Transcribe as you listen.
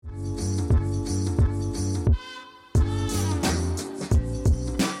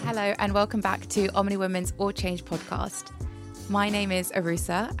Hello and welcome back to Omni Women's All Change podcast. My name is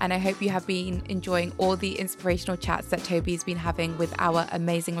Arusa and I hope you have been enjoying all the inspirational chats that Toby's been having with our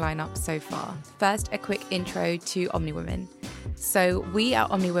amazing lineup so far. First, a quick intro to Omni Women. So we at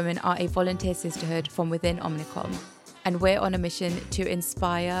Omni Women are a volunteer sisterhood from within Omnicom, and we're on a mission to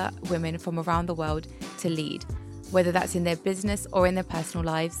inspire women from around the world to lead, whether that's in their business or in their personal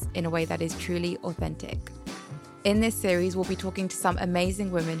lives, in a way that is truly authentic. In this series, we'll be talking to some amazing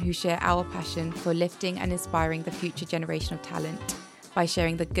women who share our passion for lifting and inspiring the future generation of talent by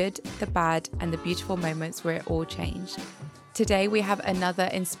sharing the good, the bad, and the beautiful moments where it all changed. Today, we have another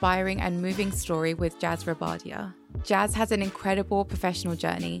inspiring and moving story with Jaz Rabadia. Jaz has an incredible professional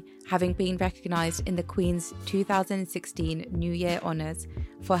journey, having been recognised in the Queen's 2016 New Year Honours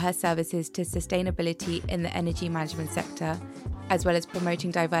for her services to sustainability in the energy management sector, as well as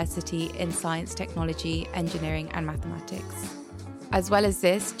promoting diversity in science, technology, engineering and mathematics. As well as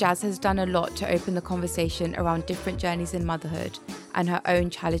this, Jaz has done a lot to open the conversation around different journeys in motherhood and her own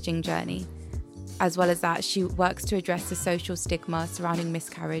challenging journey. As well as that, she works to address the social stigma surrounding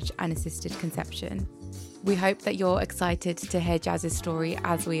miscarriage and assisted conception. We hope that you're excited to hear Jaz's story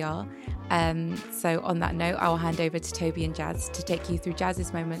as we are. So on that note, I'll hand over to Toby and Jaz to take you through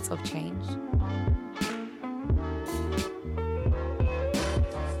Jaz's moments of change.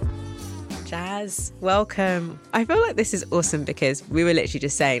 Jaz, welcome. I feel like this is awesome because we were literally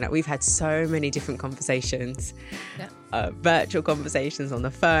just saying that we've had so many different conversations, virtual conversations on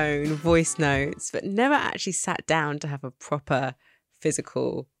the phone, voice notes, but never actually sat down to have a proper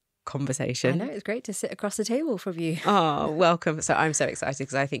physical conversation. I know, it's great to sit across the table from you. Oh, welcome. So I'm so excited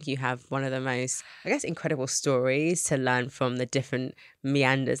because I think you have one of the most, incredible stories to learn from, the different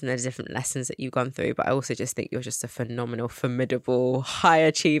meanders and the different lessons that you've gone through. But I also just think you're just a phenomenal, formidable, high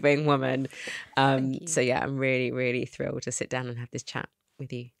achieving woman. So yeah, I'm really, really thrilled to sit down and have this chat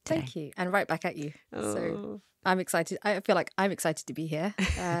with you today. Thank you. And right back at you. Oh. So I'm excited. I feel like I'm excited to be here,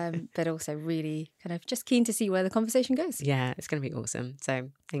 but also really kind of just keen to see where the conversation goes. Yeah, it's going to be awesome. So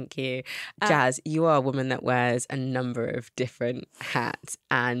thank you. Jaz, you are a woman that wears a number of different hats,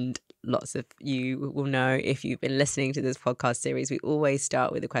 and lots of you will know if you've been listening to this podcast series, we always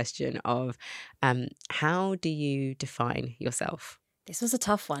start with a question of how do you define yourself? This was a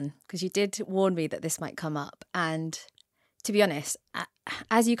tough one because you did warn me that this might come up. And to be honest,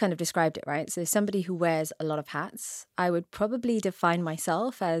 as you kind of described it, right? So somebody who wears a lot of hats, I would probably define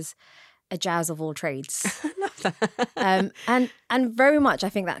myself as a Jaz of all trades. I love that. And very much, I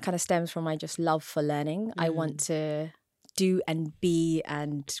think that kind of stems from my just love for learning. I want to do and be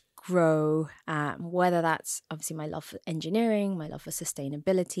and grow, whether that's obviously my love for engineering, my love for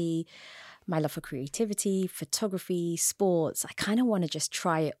sustainability, my love for creativity, photography, sports. I kind of want to just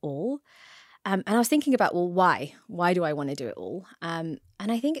try it all. And I was thinking about, well, why? Why do I want to do it all? And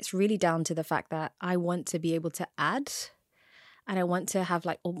I think it's really down to the fact that I want to be able to add, and I want to have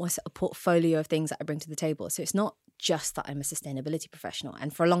like almost a portfolio of things that I bring to the table. So it's not just that I'm a sustainability professional.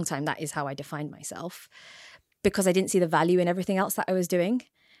 And for a long time, that is how I defined myself, because I didn't see the value in everything else that I was doing.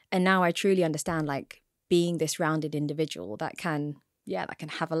 And now I truly understand, like, being this rounded individual that can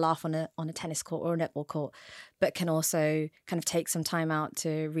have a laugh on a tennis court or a netball court, but can also kind of take some time out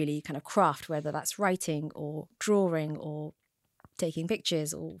to really kind of craft, whether that's writing or drawing or taking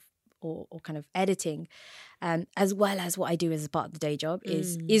pictures or kind of editing, as well as what I do as a part of the day job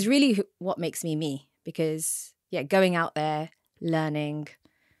is really what makes me me. Because going out there, learning,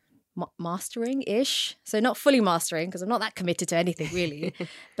 mastering-ish. So not fully mastering, because I'm not that committed to anything really,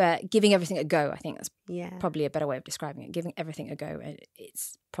 but giving everything a go. I think that's probably a better way of describing it. Giving everything a go. And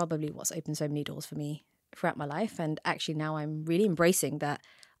it's probably what's opened so many doors for me throughout my life. And actually now I'm really embracing that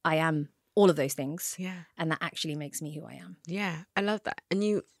I am all of those things. Yeah. And that actually makes me who I am. Yeah, I love that. And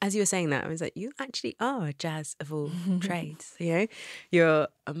you, as you were saying that, I was like, you actually are a Jaz of all trades. You know, you're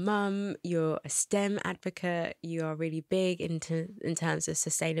a mum, you're a STEM advocate, you are really big in terms of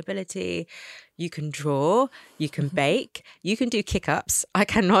sustainability. You can draw, you can bake, you can do kick-ups. I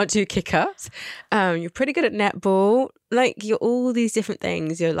cannot do kick-ups. You're pretty good at netball. Like, you're all these different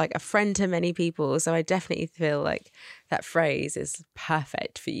things. You're like a friend to many people. So I definitely feel like that phrase is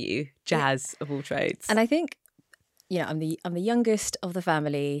perfect for you, Jaz of all trades. And I think, I'm the youngest of the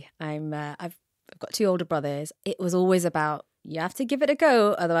family. I've got two older brothers. It was always about, you have to give it a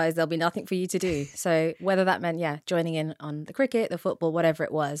go, otherwise there'll be nothing for you to do. So whether that meant, joining in on the cricket, the football, whatever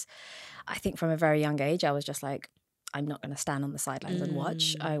it was, I think from a very young age, I was just like, I'm not going to stand on the sidelines and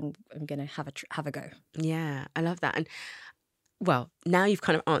watch. I'm going to have a go. Yeah, I love that. And well, now you've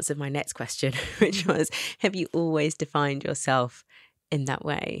kind of answered my next question, which was, have you always defined yourself in that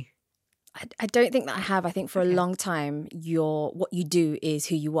way? I I don't think that I have. I think for a long time, what you do is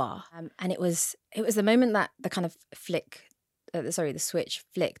who you are. And it was the moment that the kind of the switch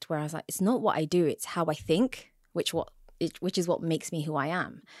flicked, where I was like, it's not what I do, it's how I think, which is what makes me who I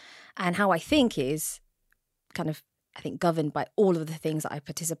am. And how I think is kind of, I think, governed by all of the things that I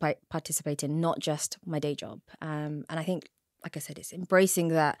participate in, not just my day job. And I think, like I said, it's embracing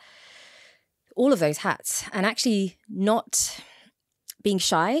that, all of those hats, and actually not being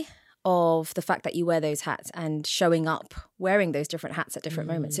shy of the fact that you wear those hats and showing up wearing those different hats at different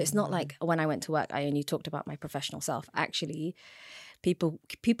moments. So it's not like when I went to work, I only talked about my professional self. Actually, people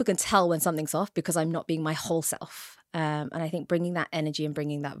can tell when something's off because I'm not being my whole self. And I think bringing that energy and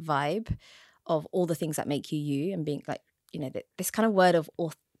bringing that vibe of all the things that make you you, and being like, this kind of word of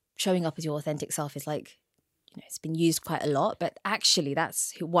showing up as your authentic self is like, it's been used quite a lot, but actually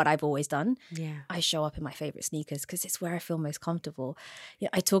that's what I've always done. Yeah, I show up in my favorite sneakers because it's where I feel most comfortable.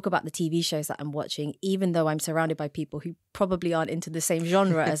 I talk about the TV shows that I'm watching, even though I'm surrounded by people who probably aren't into the same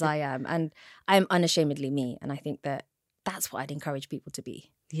genre as I am, and I'm unashamedly me. And I think that that's what I'd encourage people to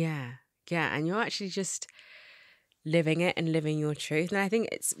be. Yeah, and you're actually just living it and living your truth. And I think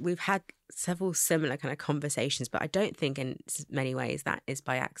we've had several similar kind of conversations, but I don't think in many ways that is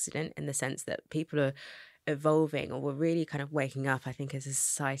by accident, in the sense that people are evolving, or we're really kind of waking up, I think, as a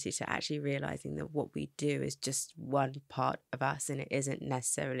society, to actually realizing that what we do is just one part of us, and it isn't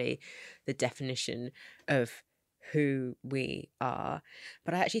necessarily the definition of who we are.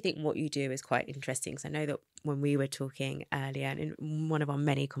 But I actually think what you do is quite interesting, because I know that when we were talking earlier, and in one of our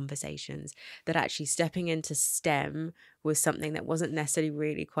many conversations, that actually stepping into STEM was something that wasn't necessarily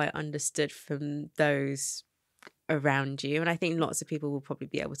really quite understood from those around you. And I think lots of people will probably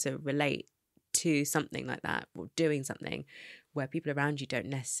be able to relate to something like that, or doing something where people around you don't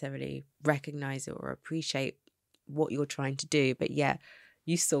necessarily recognize it or appreciate what you're trying to do, but yeah,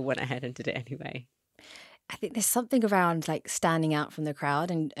 you still went ahead and did it anyway. I think there's something around like standing out from the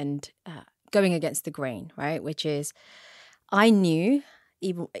crowd and going against the grain, right? Which is, I knew,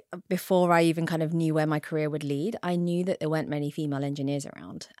 even before I even kind of knew where my career would lead, I knew that there weren't many female engineers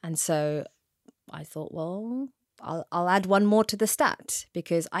around. And so I thought, well, I'll add one more to the stat,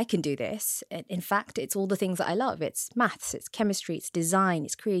 because I can do this. In fact, it's all the things that I love. It's maths, it's chemistry, it's design,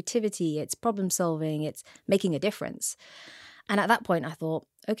 it's creativity, it's problem solving, it's making a difference. And at that point I thought,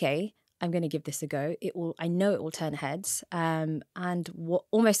 okay, I'm going to give this a go. I know it will turn heads. And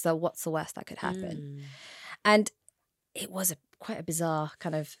what's the worst that could happen? And it was quite a bizarre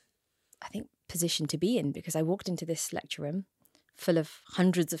kind of, I think, position to be in, because I walked into this lecture room full of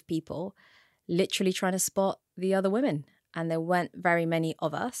hundreds of people, literally trying to spot the other women. And there weren't very many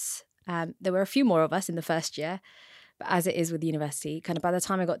of us. There were a few more of us in the first year, but as it is with university, kind of by the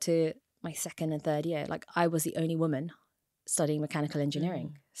time I got to my second and third year, like, I was the only woman studying mechanical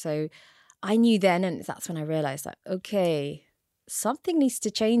engineering. So I knew then, and that's when I realized that, okay, something needs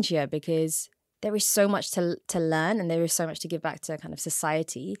to change here, because there is so much to learn, and there is so much to give back to kind of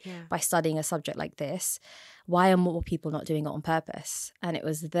society by studying a subject like this. Why are more people not doing it on purpose? And it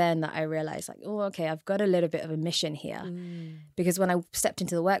was then that I realized, like, oh, okay, I've got a little bit of a mission here. Because when I stepped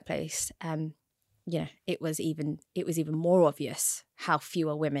into the workplace, it was even more obvious how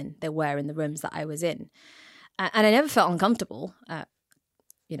fewer women there were in the rooms that I was in. And I never felt uncomfortable. A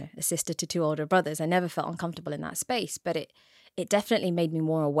sister to two older brothers, I never felt uncomfortable in that space. But it definitely made me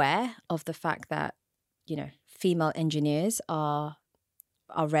more aware of the fact that, female engineers are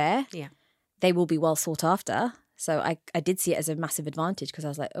rare. Yeah. They will be well sought after. So I did see it as a massive advantage, because I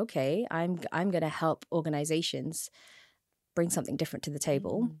was like, okay, I'm going to help organizations bring something different to the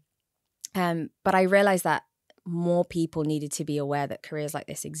table. But I realized that more people needed to be aware that careers like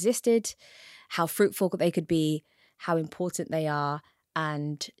this existed, how fruitful they could be, how important they are,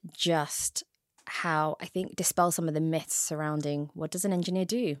 and just how, I think, dispel some of the myths surrounding what does an engineer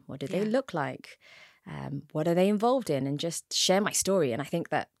do? What do they look like? What are they involved in? And just share my story. And I think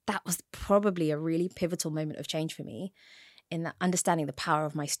that was probably a really pivotal moment of change for me, in that understanding the power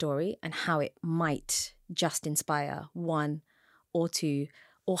of my story and how it might just inspire one or two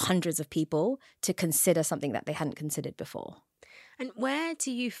or hundreds of people to consider something that they hadn't considered before. And where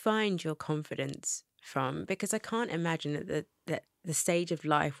do you find your confidence from? Because I can't imagine that the stage of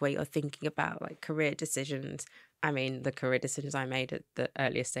life where you're thinking about like career decisions. I mean, the career decisions I made at the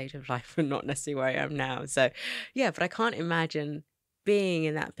earliest stage of life were not necessarily where I am now. So yeah, but I can't imagine being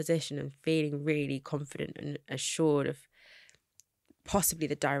in that position and feeling really confident and assured of possibly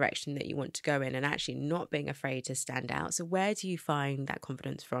the direction that you want to go in, and actually not being afraid to stand out. So where do you find that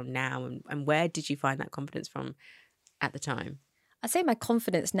confidence from now? And where did you find that confidence from at the time? I'd say my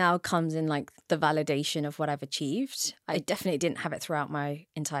confidence now comes in like the validation of what I've achieved. I definitely didn't have it throughout my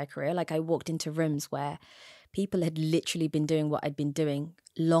entire career. Like I walked into rooms where people had literally been doing what I'd been doing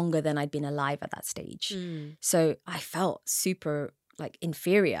longer than I'd been alive at that stage. So I felt super like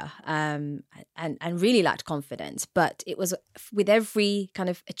inferior and really lacked confidence. But it was with every kind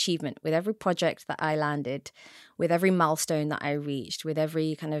of achievement, with every project that I landed, with every milestone that I reached, with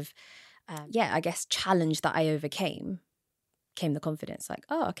every kind of, I guess, challenge that I overcame, came the confidence. Like,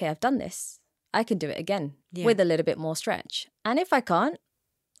 oh, okay, I've done this. I can do it again with a little bit more stretch. And if I can't,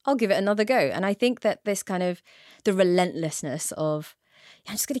 I'll give it another go. And I think that this kind of the relentlessness of,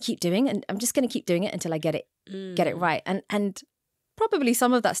 I'm just going to keep doing it, and I'm just going to keep doing it until I get it right. And probably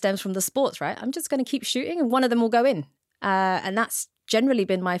some of that stems from the sports, right? I'm just going to keep shooting and one of them will go in. And that's generally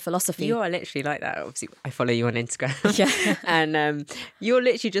been my philosophy. You are literally like that. Obviously, I follow you on Instagram. Yeah. And you'll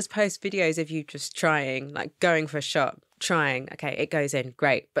literally just post videos of you just trying, like going for a shot, trying. Okay, it goes in,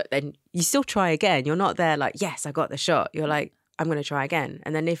 great. But then you still try again. You're not there like, yes, I got the shot. You're like, I'm going to try again.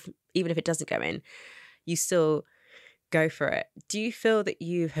 And then even if it doesn't go in, you still go for it. Do you feel that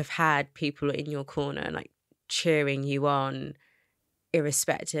you have had people in your corner like cheering you on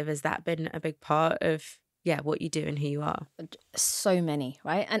irrespective? Has that been a big part of what you do and who you are? So many,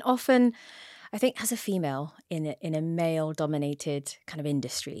 right? And often I think as a female in a male dominated kind of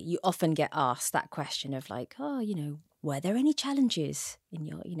industry, you often get asked that question of like, oh, you know, were there any challenges in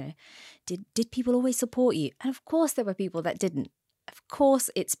your, you know, did people always support you? And of course there were people that didn't. Of course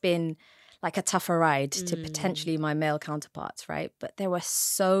it's been like a tougher ride to potentially my male counterparts, right? But there were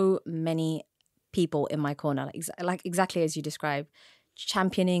so many people in my corner, like exactly as you described,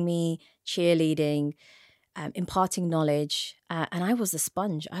 championing me, cheerleading, imparting knowledge. And I was the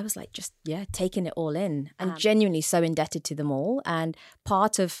sponge. I was like, just, taking it all in and genuinely so indebted to them all. And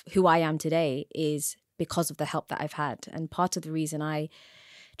part of who I am today is because of the help that I've had. And part of the reason I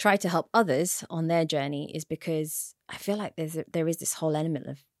try to help others on their journey is because I feel like there is this whole element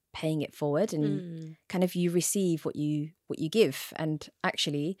of paying it forward and kind of you receive what you give. And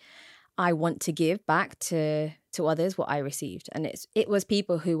actually, I want to give back to others what I received. And it was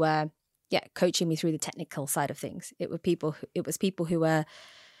people who were coaching me through the technical side of things. It was people who were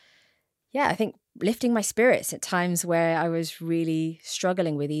I think lifting my spirits at times where I was really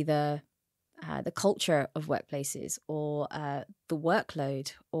struggling with either the culture of workplaces or the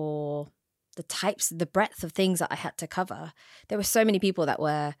workload or the breadth of things that I had to cover. There were so many people that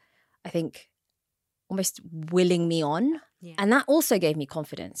were, I think, almost willing me on. Yeah. And that also gave me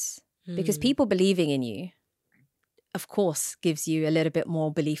confidence because people believing in you, of course, gives you a little bit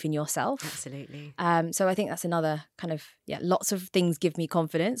more belief in yourself. Absolutely. So I think that's another kind of, lots of things give me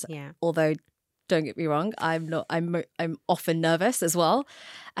confidence. Yeah. Although, don't get me wrong, I'm often nervous as well.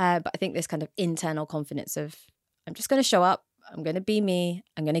 But I think this kind of internal confidence of, I'm just going to show up, I'm going to be me,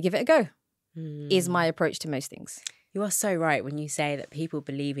 I'm going to give it a go, is my approach to most things. You are so right when you say that people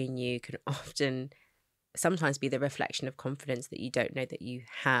believing you can often sometimes be the reflection of confidence that you don't know that you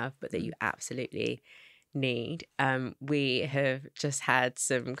have, but that you absolutely need. We have just had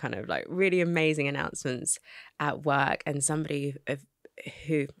some kind of like really amazing announcements at work, and somebody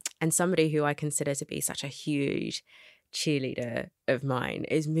who I consider to be such a huge cheerleader of mine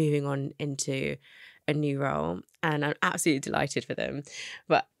is moving on into a new role, and I'm absolutely delighted for them.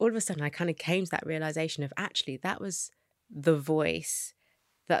 But all of a sudden I kind of came to that realization of actually that was the voice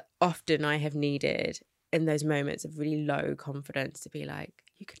that often I have needed in those moments of really low confidence, to be like,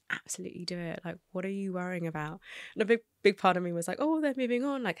 you can absolutely do it. Like, what are you worrying about? And a big part of me was like, oh, they're moving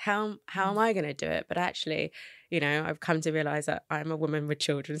on. Like, how am I going to do it? But actually, you know, I've come to realize that I'm a woman with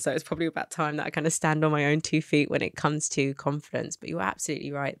children. So it's probably about time that I kind of stand on my own 2 feet when it comes to confidence. But you're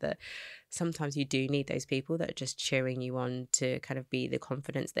absolutely right that sometimes you do need those people that are just cheering you on to kind of be the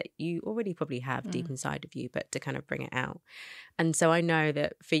confidence that you already probably have deep inside of you, but to kind of bring it out. And so I know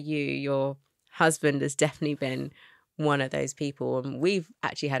that for you, your husband has definitely been one of those people. And we've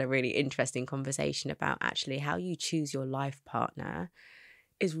actually had a really interesting conversation about actually how you choose your life partner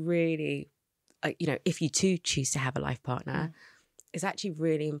is really, you know, if you do choose to have a life partner, is actually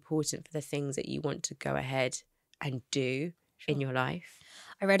really important for the things that you want to go ahead and do in your life.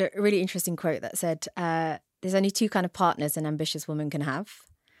 I read a really interesting quote that said, there's only 2 kind of partners an ambitious woman can have.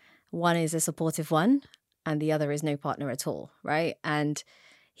 One is a supportive one, and the other is no partner at all, right? And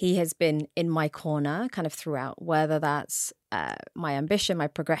he has been in my corner kind of throughout, whether that's my ambition, my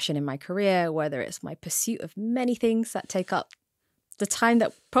progression in my career, whether it's my pursuit of many things that take up the time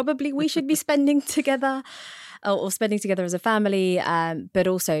that probably we should be spending together or spending together as a family. But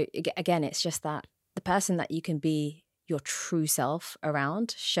also, again, it's just that the person that you can be your true self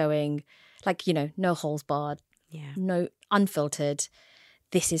around, showing like, you know, no holes barred, no unfiltered.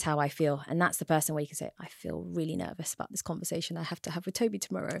 This is how I feel. And that's the person where you can say, I feel really nervous about this conversation I have to have with Toby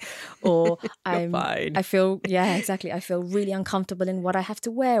tomorrow. Or I feel, exactly. I feel really uncomfortable in what I have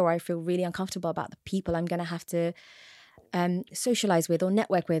to wear, or I feel really uncomfortable about the people I'm going to have to socialize with or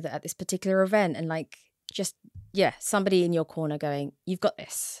network with at this particular event. And like, just, somebody in your corner going, you've got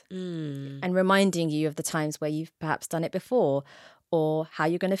this. And reminding you of the times where you've perhaps done it before, or how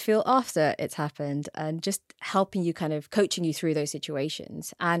you're going to feel after it's happened, and just helping you, kind of coaching you through those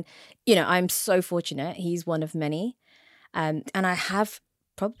situations. And, I'm so fortunate. He's one of many. And I have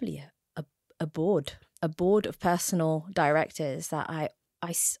probably a board of personal directors that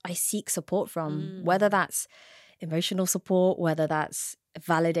I seek support from, whether that's emotional support, whether that's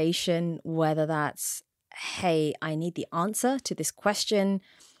validation, whether that's, hey, I need the answer to this question.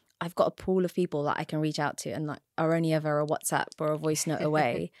 I've got a pool of people that I can reach out to and like are only ever a WhatsApp or a voice note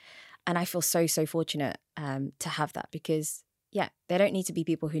away. And I feel so, so fortunate to have that, because, they don't need to be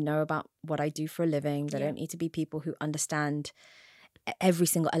people who know about what I do for a living. They don't need to be people who understand every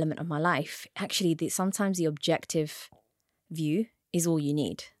single element of my life. Actually, sometimes the objective view is all you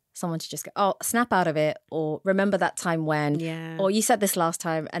need. Someone to just go, oh, snap out of it, or remember that time when, or you said this last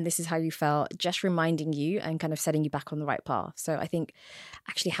time and this is how you felt, just reminding you and kind of setting you back on the right path. So I think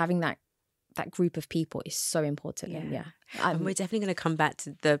actually having that group of people is so important. And we're definitely going to come back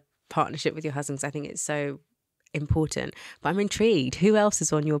to the partnership with your husband, because I think it's so important. But I'm intrigued, who else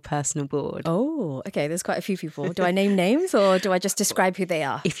is on your personal board? Oh, okay, there's quite a few people. Do I name names, or do I just describe who they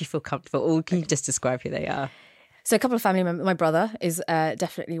are? If you feel comfortable, or can you just describe who they are? So a couple of family members, my brother is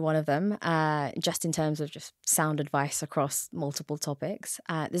definitely one of them, just in terms of just sound advice across multiple topics.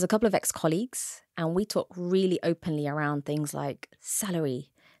 There's a couple of ex-colleagues, and we talk really openly around things like salary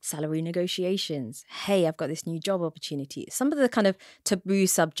negotiations. Hey, I've got this new job opportunity. Some of the kind of taboo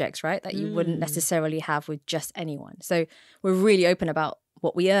subjects, right, that you wouldn't necessarily have with just anyone. So we're really open about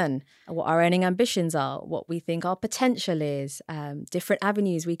what we earn, what our earning ambitions are, what we think our potential is, different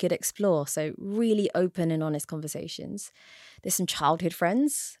avenues we could explore. So really open and honest conversations. There's some childhood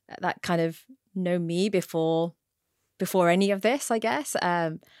friends that kind of know me before any of this, I guess.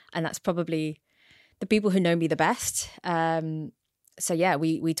 And that's probably the people who know me the best. So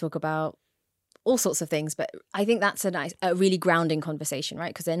we talk about all sorts of things, but I think that's a really grounding conversation,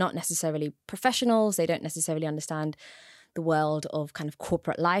 right? Because they're not necessarily professionals. They don't necessarily understand the world of kind of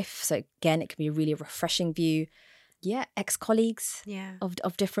corporate life. So again, it can be a really refreshing view. Ex-colleagues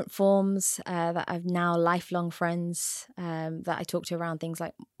of different forms that I've now lifelong friends that I talk to around things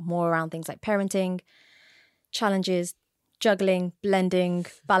like parenting, challenges, juggling, blending,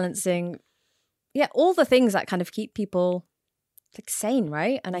 balancing. All the things that kind of keep people like sane,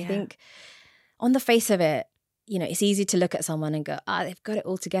 right? And I think on the face of it, it's easy to look at someone and go, they've got it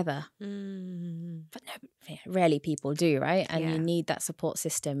all together. But no, rarely people do, right? And you need that support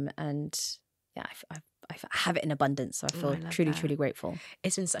system. And I have it in abundance. So I feel truly grateful.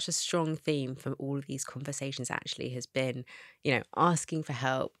 It's been such a strong theme from all of these conversations, actually, has been, asking for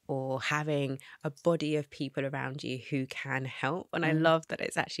help or having a body of people around you who can help. And I love that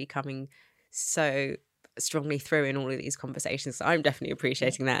it's actually coming so strongly through in all of these conversations. So I'm definitely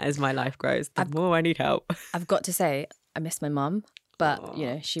appreciating that as my life grows. The more I need help. I've got to say, I miss my mum, but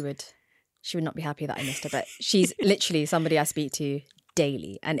she would not be happy that I missed her. But she's literally somebody I speak to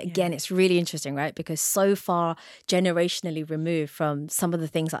daily. And again, it's really interesting, right? Because so far generationally removed from some of the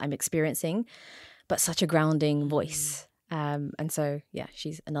things that I'm experiencing, but such a grounding voice. And so,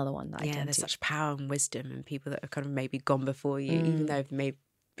 she's another one that I turn there's to. such power and wisdom and people that have kind of maybe gone before you, even though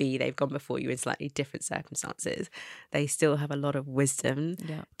they've gone before you in slightly different circumstances, they still have a lot of wisdom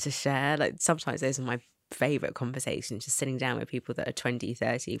to share. Like sometimes those are my favorite conversations, just sitting down with people that are 20,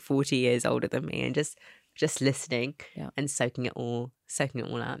 30, 40 years older than me and just listening and soaking it all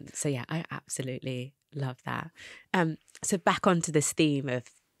up. So I absolutely love that. So back onto this theme of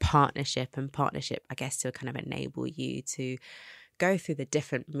partnership, I guess, to kind of enable you to go through the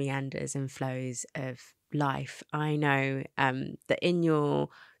different meanders and flows of life. I know that in your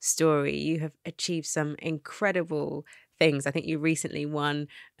story you have achieved some incredible things. I think you recently won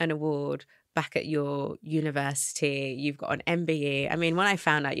an award back at your university. You've got an MBE. I mean, when I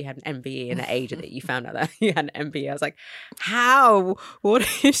found out you had an MBE and the age that you found out that you had an MBE, I was like, how? What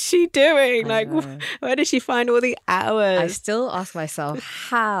is she doing? Like, where did she find all the hours? I still ask myself,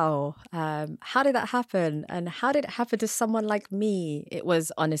 how? How did that happen? And how did it happen to someone like me? It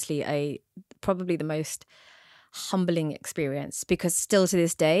was honestly probably the most humbling experience, because still to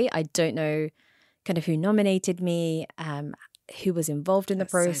this day, I don't know kind of who nominated me, who was involved in the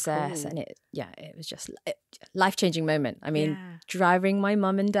process. So cool. And it was just a life-changing moment. I mean, driving my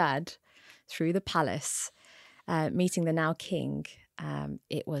mum and dad through the palace meeting the now king,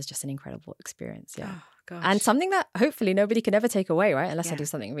 it was just an incredible experience. Yeah. Oh, gosh. And something that hopefully nobody can ever take away, right? Unless I do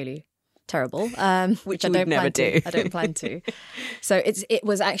something really terrible, which I don't never plan do. to. I don't plan to. So it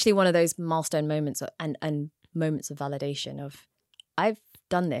was actually one of those milestone moments and moments of validation of, I've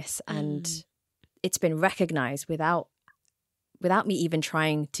done this and it's been recognized without me even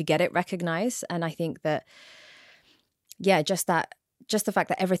trying to get it recognized. And I think that, just the fact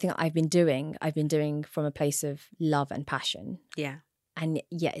that everything I've been doing from a place of love and passion. Yeah. And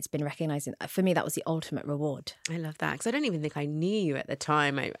it's been recognized. For me, that was the ultimate reward. I love that, because I don't even think I knew you at the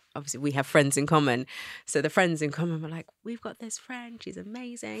time. Obviously, we have friends in common. So the friends in common were like, we've got this friend, she's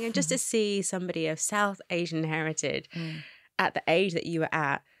amazing. And just to see somebody of South Asian heritage at the age that you were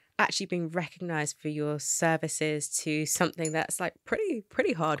at, actually being recognised for your services to something that's like pretty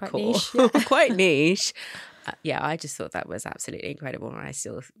hardcore, quite niche, quite niche. I just thought that was absolutely incredible. And I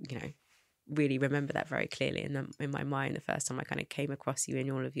still, really remember that very clearly in my mind the first time I kind of came across you in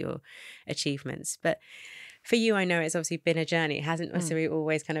all of your achievements. But for you, I know it's obviously been a journey. It hasn't necessarily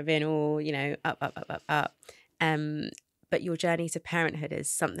always kind of been all, up. But your journey to parenthood is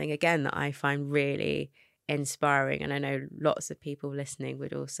something, again, that I find really inspiring. And I know lots of people listening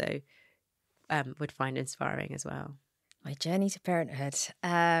would also would find inspiring as well. My journey to parenthood.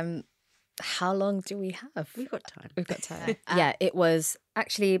 How long do we have? We've got time. It was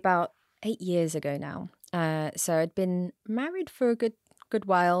actually about 8 years ago now. So I'd been married for a good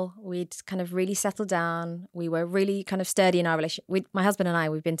while. We'd kind of really settled down. We were really kind of sturdy in our relationship. My husband and I,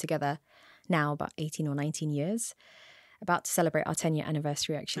 we've been together now about 18 or 19 years. About to celebrate our 10-year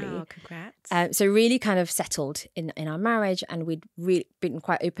anniversary, actually. Oh, congrats. So really kind of settled in our marriage, and we'd really been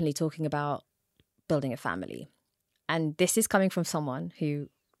quite openly talking about building a family. And this is coming from someone who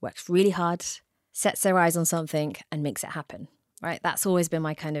works really hard, sets their eyes on something and makes it happen, right? That's always been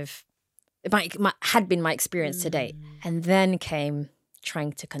my kind of, had been my experience to date. And then came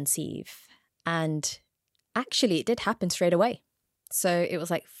trying to conceive. And actually it did happen straight away. So it was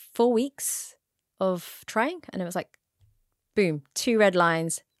like 4 weeks of trying, and it was like, boom, 2 red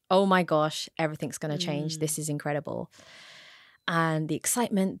lines. Oh my gosh, everything's going to change. This is incredible. And the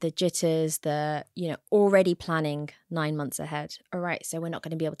excitement, the jitters, already planning 9 months ahead. All right, so we're not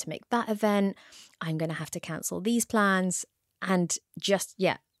going to be able to make that event. I'm going to have to cancel these plans. And just,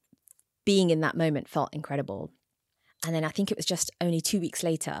 being in that moment felt incredible. And then I think it was just only 2 weeks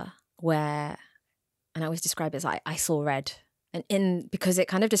later and I always describe it as I saw red. And because it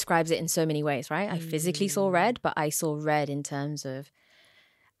kind of describes it in so many ways, right? I physically saw red, but I saw red in terms of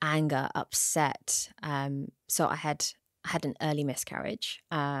anger, upset. So I had an early miscarriage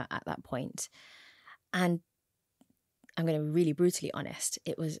at that point. And I'm going to be really brutally honest.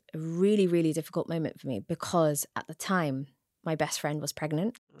 It was a really, really difficult moment for me because at the time, my best friend was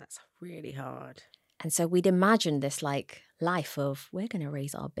pregnant. That's really hard. And so we'd imagined this life of, we're going to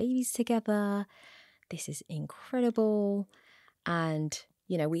raise our babies together. This is incredible. And,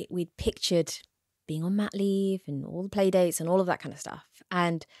 we'd pictured being on mat leave and all the play dates and all of that kind of stuff.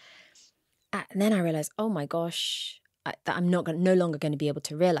 And then I realized, oh my gosh, that I'm no longer going to be able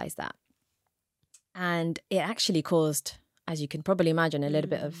to realize that. And it actually caused, as you can probably imagine, a little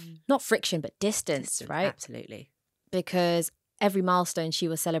bit of, not friction, but distance, right? Absolutely. Because every milestone she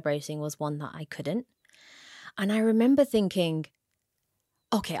was celebrating was one that I couldn't. And I remember thinking,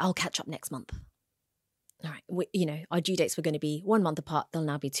 okay, I'll catch up next month. All right, our due dates were going to be 1 month apart. They'll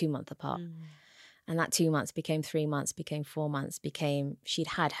now be 2 months apart. And that 2 months became 3 months, became 4 months, she'd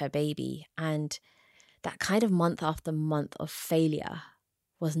had her baby. And that kind of month after month of failure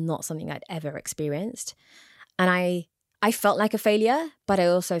was not something I'd ever experienced. And I felt like a failure, but I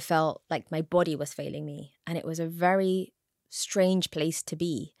also felt like my body was failing me. And it was a very strange place to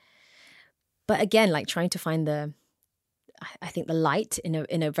be. But again, trying to find the light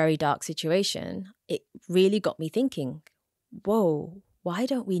in a very dark situation, it really got me thinking, whoa, why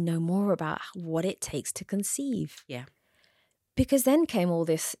don't we know more about what it takes to conceive? Yeah. Because then came all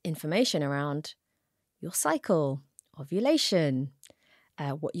this information around your cycle, ovulation,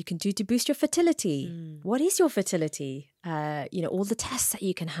 what you can do to boost your fertility. What is your fertility? All the tests that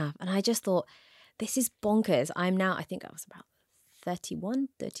you can have. And I just thought, this is bonkers. I think I was about 31,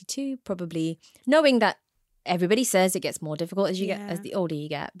 32, probably, knowing that everybody says it gets more difficult as the older you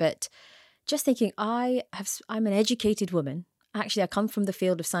get. But just thinking, I'm an educated woman. Actually, I come from the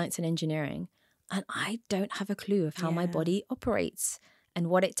field of science and engineering, and I don't have a clue of how my body operates and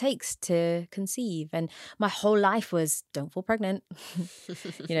what it takes to conceive. And my whole life was, don't fall pregnant.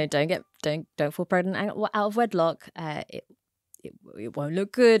 Don't fall pregnant out of wedlock. It won't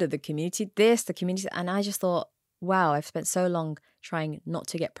look good. Or the community and I just thought, wow, I've spent so long trying not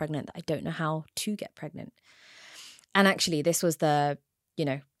to get pregnant that I don't know how to get pregnant. And actually, this was I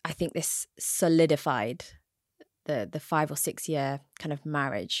think this solidified the 5 or 6 year kind of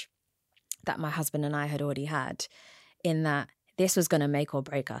marriage that my husband and I had already had, in that this was going to make or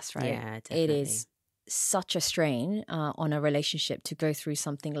break us, right? Yeah, definitely. It is such a strain on a relationship to go through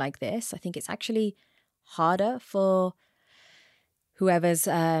something like this. I think it's actually harder for whoever's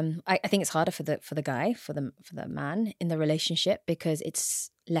I think it's harder for the guy, for the man in the relationship, because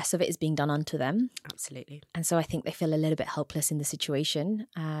it's less of it is being done unto them. Absolutely. And so I think they feel a little bit helpless in the situation,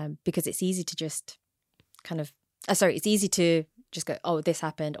 because it's easy to just it's easy to just go, oh, this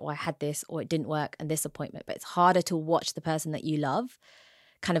happened, or I had this, or it didn't work, and this appointment. But it's harder to watch the person that you love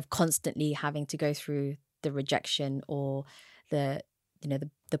kind of constantly having to go through the rejection or the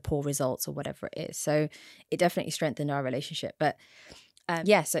poor results or whatever it is. So it definitely strengthened our relationship. But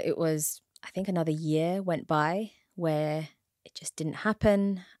so it was, I think another year went by where it just didn't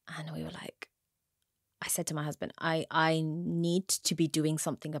happen. And we were like, I said to my husband, I need to be doing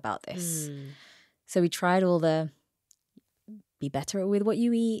something about this. So we tried all the be better with what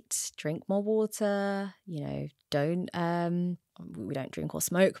you eat, drink more water, we don't drink or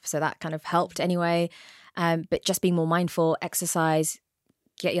smoke. So that kind of helped anyway. But just being more mindful, exercise,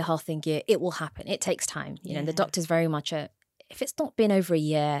 get your health in gear. It will happen. It takes time. And the doctor's very much if it's not been over a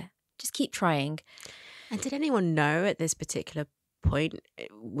year, just keep trying. And did anyone know at this particular point?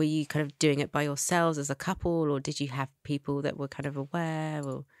 Were you kind of doing it by yourselves as a couple, or did you have people that were kind of aware?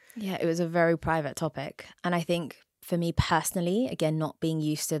 Or... Yeah, it was a very private topic. And I think for me personally, again, not being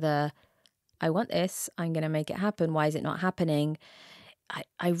used to I want this, I'm going to make it happen. Why is it not happening?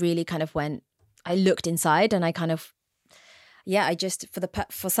 I really kind of I looked inside, and I kind of, I just,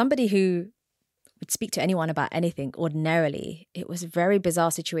 for somebody who would speak to anyone about anything ordinarily, it was a very bizarre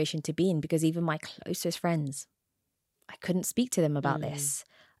situation to be in, because even my closest friends, I couldn't speak to them about this.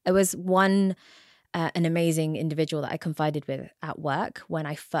 There was an amazing individual that I confided with at work when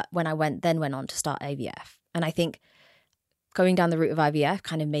I went on to start IVF. And I think going down the route of IVF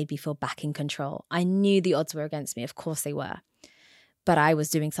kind of made me feel back in control. I knew the odds were against me. Of course they were. But I was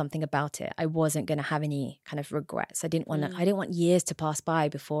doing something about it. I wasn't going to have any kind of regrets. I didn't want years to pass by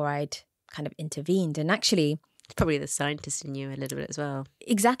before I'd kind of intervened. And actually, probably the scientist in you a little bit as well.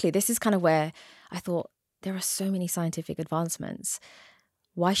 Exactly. This is kind of where I thought, there are so many scientific advancements.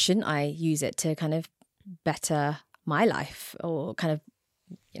 Why shouldn't I use it to kind of better my life, or kind of,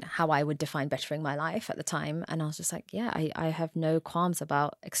 how I would define bettering my life at the time? And I was just like, I have no qualms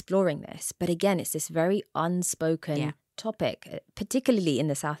about exploring this. But again, it's this very unspoken topic, particularly in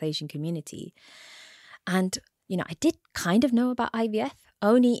the South Asian community. And, I did kind of know about IVF,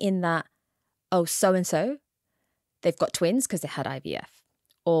 only in that, oh, so-and-so, they've got twins because they had IVF.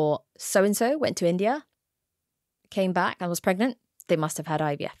 Or so-and-so went to India, came back and was pregnant. They must have had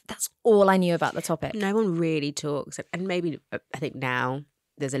IVF. That's all I knew about the topic. No one really talks. And maybe, I think now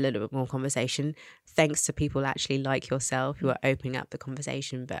there's a little bit more conversation, thanks to people actually like yourself who are opening up the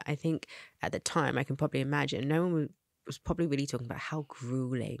conversation. But I think at the time, I can probably imagine, no one was probably really talking about how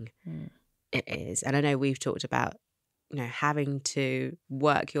grueling it is. And I know we've talked about, having to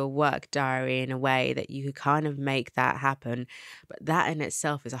work your work diary in a way that you could kind of make that happen. But that in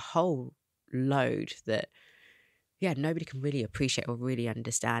itself is a whole load that, nobody can really appreciate or really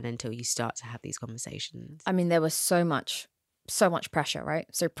understand until you start to have these conversations. I mean, there was so much pressure, right?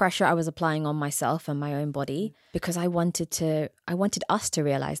 So pressure I was applying on myself and my own body, because I wanted us to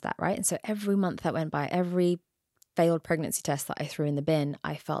realize that, right? And so every month that went by, every failed pregnancy test that I threw in the bin,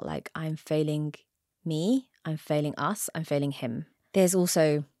 I felt like I'm failing me, I'm failing us, I'm failing him. There's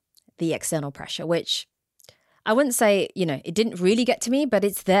also the external pressure, which I wouldn't say, it didn't really get to me, but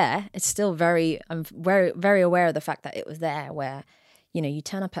it's there. It's still I'm very, very aware of the fact that it was there, where, you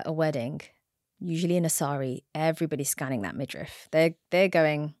turn up at a wedding, usually in a sari, everybody's scanning that midriff. They're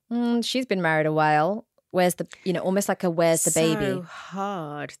going, she's been married a while. Where's the, almost like where's the baby? So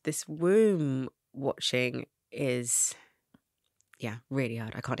hard. This womb watching is, really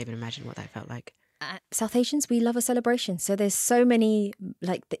hard. I can't even imagine what that felt like. South Asians, we love a celebration. So there's so many,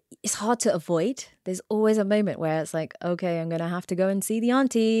 it's hard to avoid. There's always a moment where it's like, okay, I'm going to have to go and see the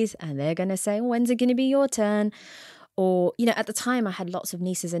aunties, and they're going to say, when's it going to be your turn? Or, at the time I had lots of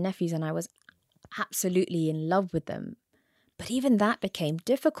nieces and nephews, and I was absolutely in love with them. But even that became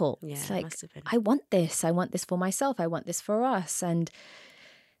difficult. It's like, I want this for myself. I want this for us. And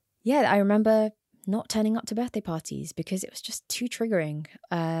I remember not turning up to birthday parties because it was just too triggering.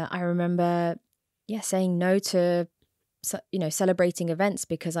 I remember saying no to, celebrating events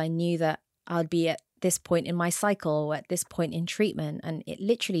because I knew that I'd be at this point in my cycle or at this point in treatment. And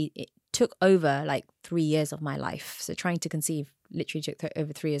it took over like 3 years of my life. So trying to conceive literally took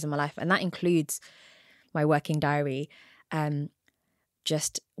over 3 years of my life. And that includes my working diary,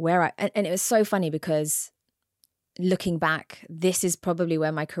 just where and it was so funny because looking back, this is probably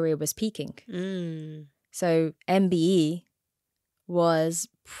where my career was peaking. So MBE was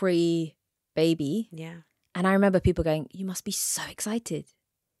pre-baby. Yeah. And I remember people going, you must be so excited.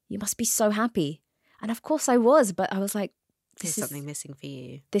 You must be so happy. And of course I was, but I was like, There's something missing for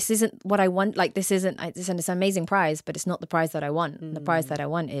you. This isn't what I want. Like, this isn't, it's an amazing prize, but it's not the prize that I want. The prize that I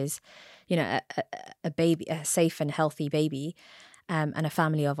want is, you know, a baby, a safe and healthy baby, and a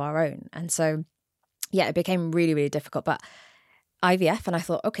family of our own. And so, yeah, it became really, really difficult. But IVF, and I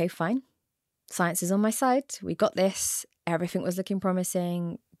thought, okay, fine. Science is on my side. We got this. Everything was looking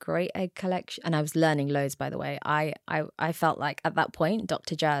promising. Great egg collection. And I was learning loads, by the way. I felt like at that point,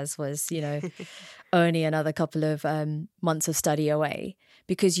 Dr. Jaz was, you know, only another couple of months of study away,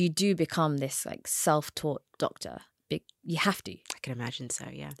 because you do become this like self-taught doctor. You have to. I can imagine so,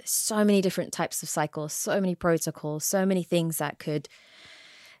 yeah. There's so many different types of cycles, so many protocols, so many things that could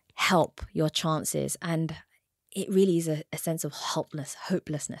help your chances. And it really is a sense of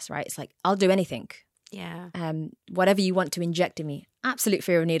hopelessness, right? It's like, I'll do anything. Yeah. Whatever you want to inject in me, absolute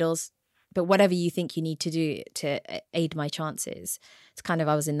fear of needles, but whatever you think you need to do to aid my chances. It's kind of,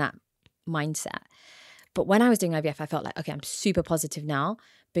 I was in that mindset. But when I was doing IVF, I felt like, okay, I'm super positive now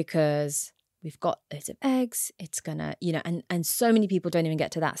because we've got loads of eggs. It's gonna, you know, and so many people don't even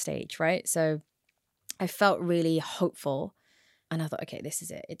get to that stage, right? So I felt really hopeful, and I thought, okay, this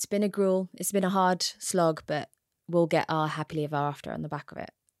is it. It's been a gruel. It's been a hard slog, but we'll get our happily ever after on the back of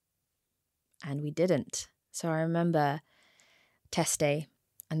it. And we didn't. So I remember test day,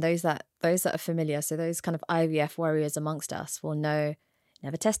 and those that are familiar, so those kind of IVF warriors amongst us will know,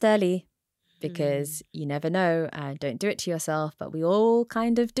 never test early because you never know. Don't do it to yourself, but we all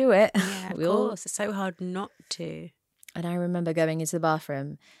kind of do it. Yeah, of course. It's so hard not to. And I remember going into the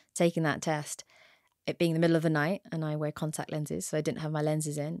bathroom, taking that test, it being the middle of the night, and I wear contact lenses, so I didn't have my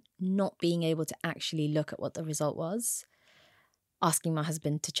lenses in, not being able to actually look at what the result was, asking my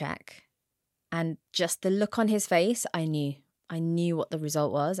husband to check. And just the look on his face, I knew what the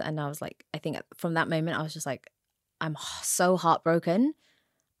result was. And I was like, I think from that moment, I was just like, I'm so heartbroken.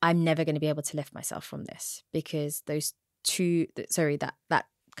 I'm never going to be able to lift myself from this, because that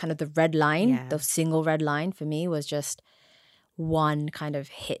kind of the red line, the single red line for me was just one kind of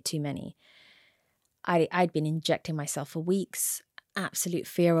hit too many. I'd been injecting myself for weeks, absolute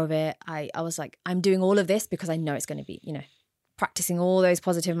fear of it. I was like, I'm doing all of this because I know it's going to be, you know, practicing all those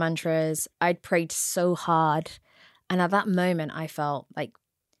positive mantras. I'd prayed so hard. And at that moment, I felt like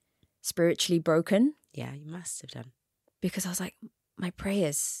spiritually broken. Yeah, you must have done. Because I was like, my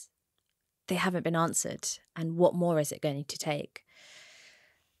prayers, they haven't been answered. And what more is it going to take?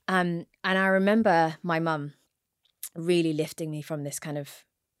 And I remember my mum really lifting me from this kind of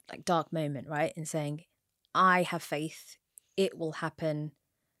like dark moment, right? And saying, I have faith, it will happen.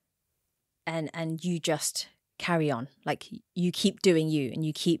 And you just carry on. Like, you keep doing you, and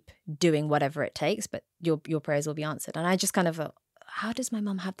you keep doing whatever it takes, but your prayers will be answered. And I just kind of thought, how does my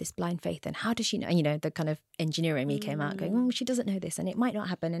mum have this blind faith, and how does she know? You know, the kind of engineer in me came out going, she doesn't know this, and it might not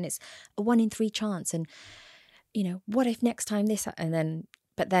happen, and it's a 1 in 3 chance, and you know, what if next time this?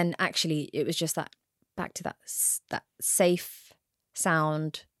 But then actually it was just that back to that safe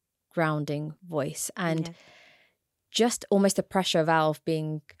sound, grounding voice, and just almost a pressure valve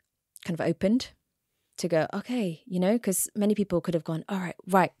being kind of opened to go, okay, you know, because many people could have gone, all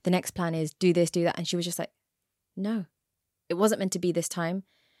right, the next plan is do this, do that. And she was just like, no, it wasn't meant to be this time.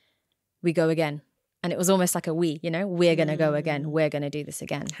 We go again. And it was almost like we're going to go again. We're going to do this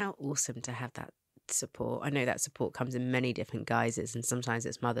again. How awesome to have that support. I know that support comes in many different guises, and sometimes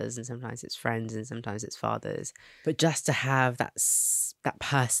it's mothers, and sometimes it's friends, and sometimes it's fathers. But just to have that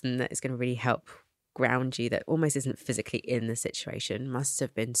person that is going to really help ground you, that almost isn't physically in the situation, must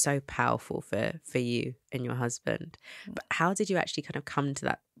have been so powerful for you and your husband. But how did you actually kind of come to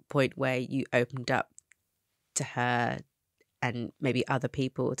that point where you opened up to her and maybe other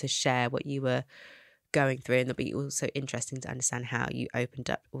people to share what you were going through? And it'll be also interesting to understand how you opened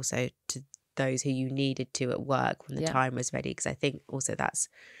up also to those who you needed to at work when the time was ready, because I think also that's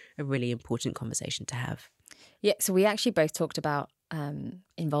a really important conversation to have. Yeah, so we actually both talked about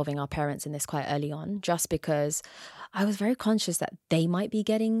involving our parents in this quite early on, just because I was very conscious that they might be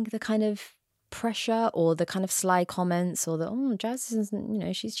getting the kind of pressure or the kind of sly comments, or the, Jaz isn't, you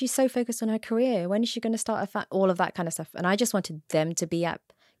know, she's so focused on her career. When is she going to start all of that kind of stuff? And I just wanted them to be at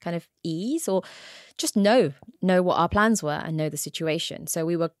kind of ease, or just know what our plans were and know the situation. So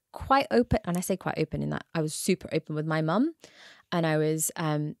we were quite open, and I say quite open in that I was super open with my mum. And I was,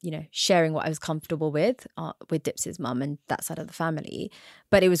 sharing what I was comfortable with Dips's mum and that side of the family.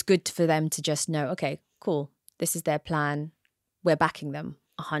 But it was good for them to just know, okay, cool, this is their plan, we're backing them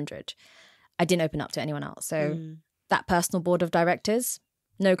 100. I didn't open up to anyone else. So that personal board of directors,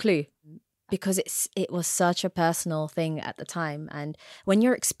 no clue, because it was such a personal thing at the time. And when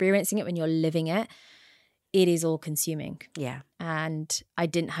you're experiencing it, when you're living it, it is all consuming. Yeah. And I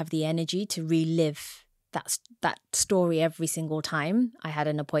didn't have the energy to relive that story every single time I had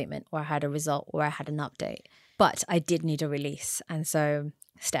an appointment or I had a result or I had an update. But I did need a release. And so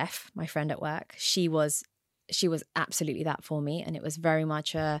Steph, my friend at work, she was absolutely that for me. And it was very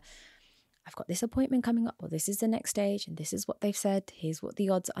much I've got this appointment coming up, or this is the next stage, and this is what they've said. Here's what the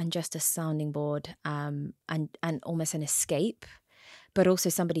odds are, and just a sounding board, and almost an escape, but also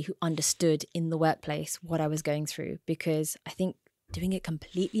somebody who understood in the workplace what I was going through. Because I think doing it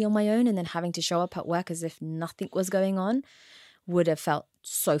completely on my own and then having to show up at work as if nothing was going on would have felt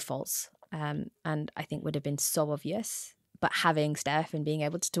so false, and I think would have been so obvious. But having Steph and being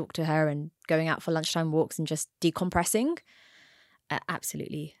able to talk to her and going out for lunchtime walks and just decompressing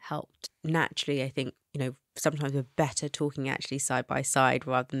absolutely helped. Naturally, I think, sometimes we're better talking actually side by side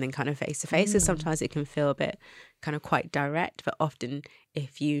rather than kind of face to face. Because sometimes it can feel a bit kind of quite direct. But often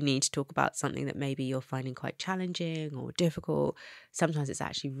if you need to talk about something that maybe you're finding quite challenging or difficult, sometimes it's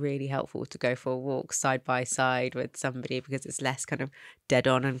actually really helpful to go for a walk side by side with somebody, because it's less kind of dead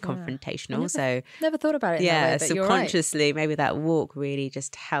on and confrontational. Never thought about it in that way, but subconsciously, you're right. maybe that walk really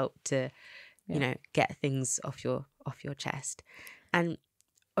just helped to, get things off your chest. And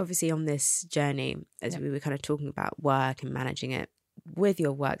obviously on this journey, as we were kind of talking about work and managing it with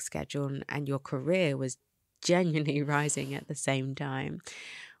your work schedule, and your career was genuinely rising at the same time,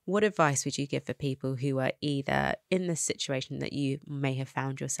 what advice would you give for people who are either in the situation that you may have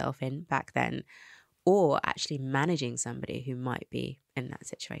found yourself in back then, or actually managing somebody who might be in that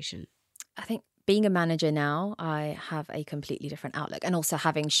situation? I think being a manager now, I have a completely different outlook, and also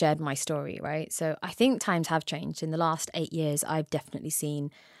having shared my story, right? So I think times have changed. In the last 8 years, I've definitely seen,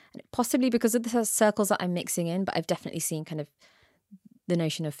 possibly because of the circles that I'm mixing in, but I've definitely seen kind of the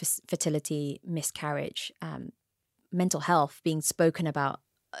notion of fertility, miscarriage, mental health being spoken about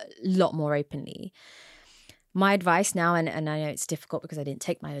a lot more openly. My advice now, and I know it's difficult because I didn't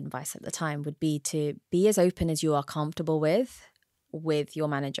take my own advice at the time, would be to be as open as you are comfortable with your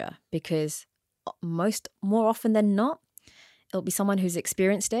manager, because more often than not, it'll be someone who's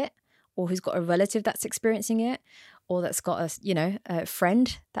experienced it, or who's got a relative that's experiencing it, or that's got a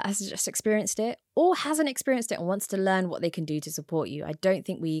friend that has just experienced it, or hasn't experienced it and wants to learn what they can do to support you. I don't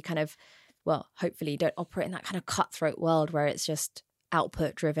think we hopefully don't operate in that kind of cutthroat world where it's just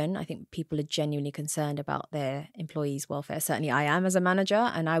output driven. I think people are genuinely concerned about their employees' welfare. Certainly I am as a manager,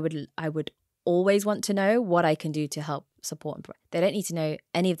 and I would always want to know what I can do to help support. They don't need to know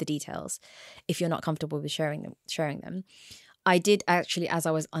any of the details if you're not comfortable with sharing them. I did actually, as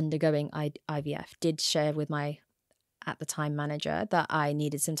I was undergoing IVF, did share with my, at the time, manager that I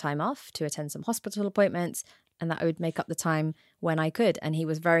needed some time off to attend some hospital appointments, and that I would make up the time when I could. And he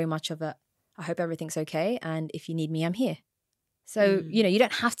was very much of I hope everything's okay, and if you need me, I'm here. So, you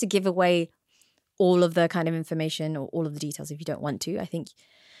don't have to give away all of the kind of information or all of the details if you don't want to, I think.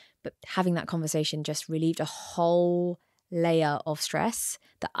 But having that conversation just relieved a whole layer of stress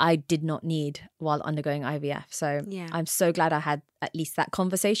that I did not need while undergoing IVF. So I'm so glad I had at least that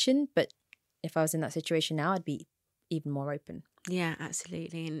conversation. But if I was in that situation now, I'd be even more open. Yeah,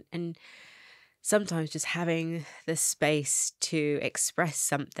 absolutely. And sometimes just having the space to express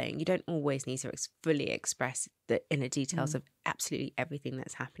something, you don't always need to fully express the inner details of absolutely everything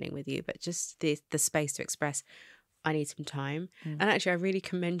that's happening with you, but just the space to express, I need some time. And actually, I really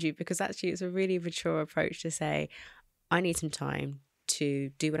commend you, because actually it's a really mature approach to say, I need some time to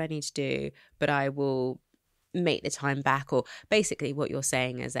do what I need to do, but I will make the time back. Or basically what you're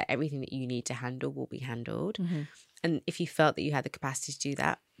saying is that everything that you need to handle will be handled. And if you felt that you had the capacity to do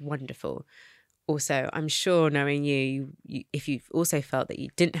that, wonderful. Also, I'm sure, knowing you, if you've also felt that you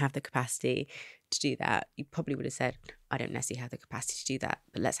didn't have the capacity to do that, you probably would have said, I don't necessarily have the capacity to do that,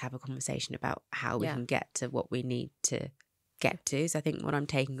 but let's have a conversation about how we can get to what we need to get to. So I think what I'm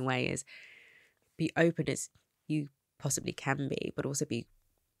taking away is be open as you possibly can be, but also be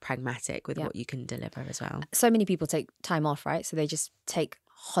pragmatic with what you can deliver as well. So many people take time off, right? So they just take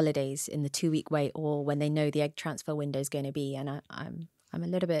holidays in the 2-week wait, or when they know the egg transfer window is going to be. And I'm a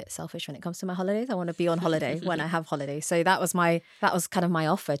little bit selfish when it comes to my holidays. I want to be on holiday when I have holidays. So that was kind of my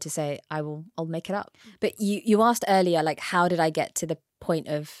offer to say, I'll make it up. But you asked earlier, like, how did I get to the point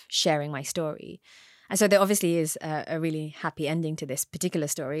of sharing my story? And so there obviously is a really happy ending to this particular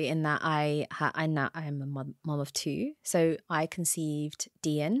story, in that I am a mom of 2. So I conceived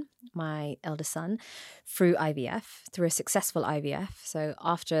Dean, my eldest son, through a successful IVF. So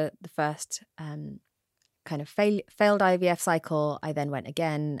after the first kind of failed IVF cycle. I then went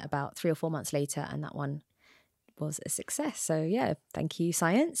again about 3 or 4 months later, and that one was a success. So yeah, thank you,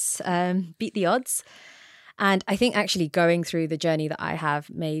 science. Beat the odds. And I think actually going through the journey that I have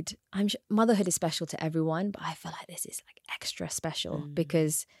made, motherhood is special to everyone, but I feel like this is like extra special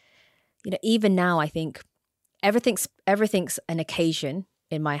because, you know, even now I think everything's an occasion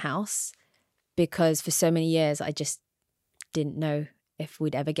in my house, because for so many years I just didn't know if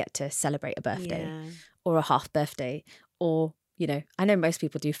we'd ever get to celebrate a birthday or a half birthday, or, you know, I know most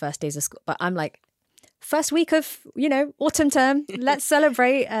people do first days of school, but I'm like, first week of, you know, autumn term, let's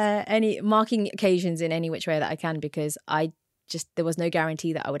celebrate any marking occasions in any which way that I can, because there was no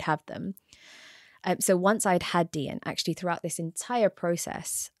guarantee that I would have them. So once I'd had Dean, actually throughout this entire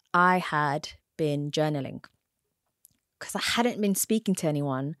process, I had been journaling because I hadn't been speaking to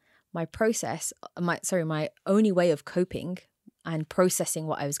anyone. My only way of coping and processing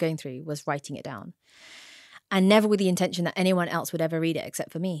what I was going through was writing it down. And never with the intention that anyone else would ever read it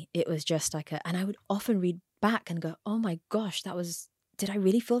except for me. It was just like and I would often read back and go, oh my gosh, did I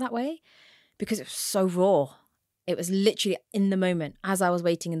really feel that way? Because it was so raw. It was literally in the moment, as I was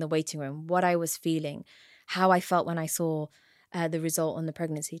waiting in the waiting room, what I was feeling, how I felt when I saw the result on the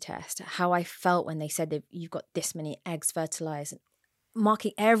pregnancy test, how I felt when they said that you've got this many eggs fertilized,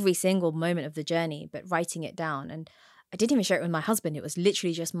 marking every single moment of the journey, but writing it down. And I didn't even share it with my husband. It was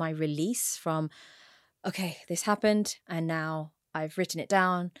literally just my release from, okay, this happened and now I've written it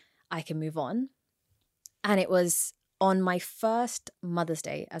down, I can move on. And it was on my first Mother's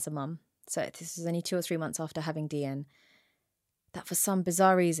Day as a mum, so this was only 2 or 3 months after having Dean, that for some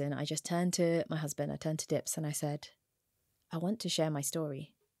bizarre reason, I just turned to my husband, I turned to Dips and I said, I want to share my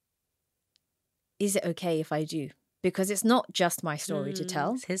story. Is it okay if I do? Because it's not just my story to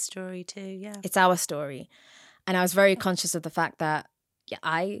tell. It's his story too, yeah. It's our story. And I was very conscious of the fact that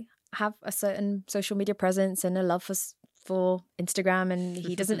I have a certain social media presence and a love for Instagram, and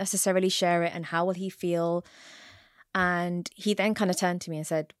he doesn't necessarily share it, and how will he feel? And he then kind of turned to me and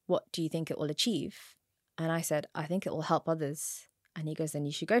said, what do you think it will achieve? And I said, I think it will help others. And he goes, then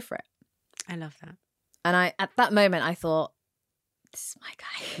you should go for it. I love that. And at that moment I thought, this is my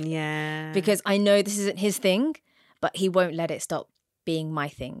guy. Yeah. Because I know this isn't his thing, but he won't let it stop being my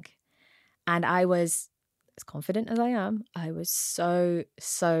thing. And I was, as confident as I am, I was so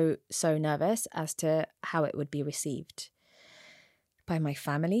nervous as to how it would be received by my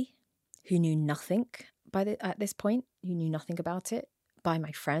family, who knew nothing at this point, who knew nothing about it, by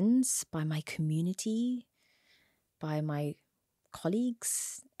my friends, by my community, by my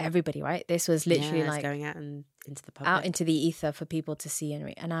colleagues, everybody, right? This was literally like going out and into the public, out into the ether for people to see and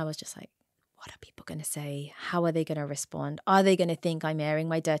read. And I was just like, what are people going to say? How are they going to respond? Are they going to think I'm airing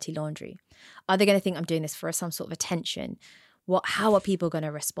my dirty laundry? Are they going to think I'm doing this for some sort of attention? How are people going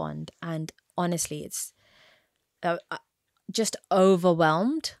to respond? And honestly, it's just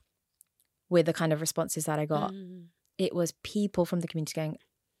overwhelmed with the kind of responses that I got. It was people from the community going,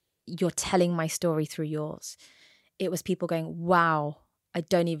 you're telling my story through yours. It was people going, wow, I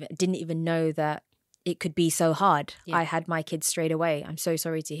didn't even know that it could be so hard. Yeah. I had my kids straight away. I'm so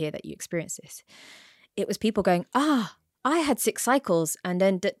sorry to hear that you experienced this. It was people going, I had 6 cycles. And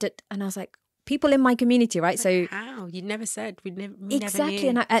then, and I was like, people in my community, right? So how? You never said, we never exactly. Never knew.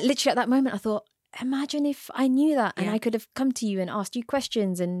 And I literally at that moment, I thought, imagine if I knew that and I could have come to you and asked you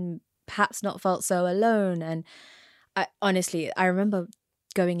questions and perhaps not felt so alone. And I remember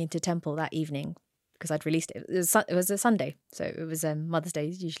going into temple that evening because I'd released it. It was a Sunday. So it was Mother's Day,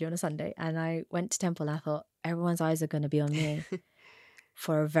 usually on a Sunday. And I went to temple and I thought, everyone's eyes are going to be on me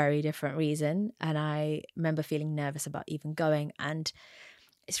for a very different reason. And I remember feeling nervous about even going. And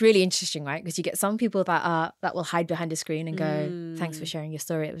it's really interesting, right? Because you get some people that will hide behind a screen and go, thanks for sharing your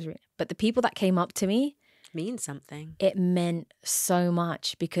story. It was but the people that came up to me, means something. It meant so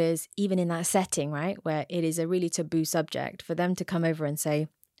much, because even in that setting, right, where it is a really taboo subject, for them to come over and say,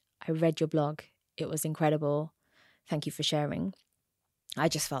 I read your blog, it was incredible, thank you for sharing. I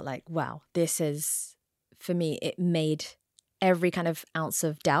just felt like, wow, this is, for me, it made every kind of ounce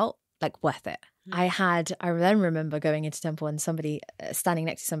of doubt like worth it. I then remember going into temple and somebody standing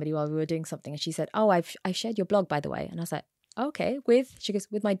next to somebody while we were doing something, and she said, oh, I've shared your blog, by the way. And I was like, okay, she goes,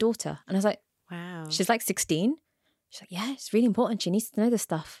 with my daughter. And I was like, wow. She's like 16. She's like, yeah, it's really important. She needs to know this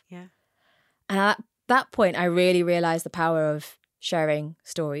stuff. Yeah. And at that point, I really realized the power of sharing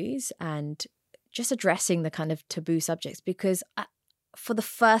stories and just addressing the kind of taboo subjects, because for the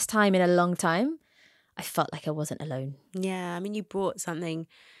first time in a long time, I felt like I wasn't alone. Yeah. I mean, you brought something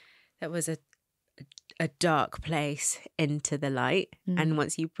that was a dark place into the light. And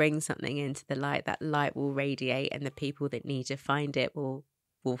once you bring something into the light, that light will radiate, and the people that need to find it will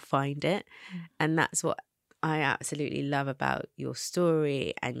find it. And that's what I absolutely love about your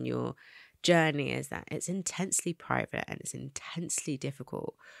story and your journey is that it's intensely private and it's intensely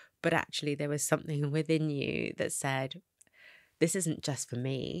difficult. But actually, there was something within you that said, this isn't just for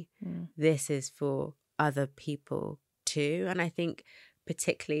me. This is for other people too. And I think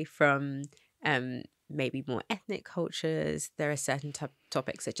particularly from maybe more ethnic cultures, there are certain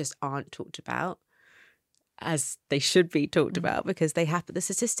topics that just aren't talked about as they should be talked about, because they happen. The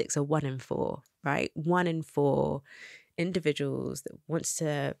statistics are 1 in 4, right? 1 in 4 individuals that wants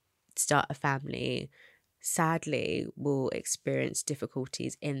to start a family sadly will experience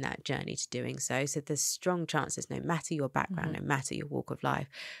difficulties in that journey to doing so. So there's strong chances, no matter your background, no matter your walk of life,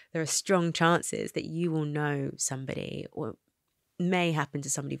 there are strong chances that you will know somebody, or may happen to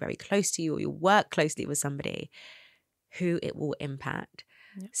somebody very close to you, or you'll work closely with somebody who it will impact.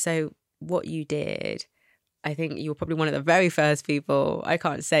 So what you did, I think you were probably one of the very first people, I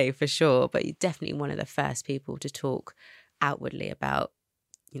can't say for sure, but you're definitely one of the first people to talk outwardly about,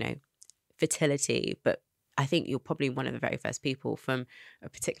 fertility. But I think you're probably one of the very first people from a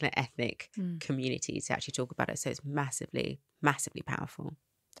particular ethnic community to actually talk about it. So it's massively, massively powerful.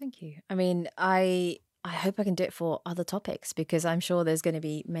 Thank you. I mean, I hope I can do it for other topics, because I'm sure there's going to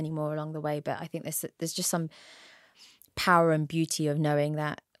be many more along the way. But I think there's just some power and beauty of knowing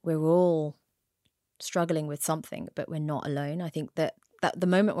that we're all struggling with something, but we're not alone. I think that the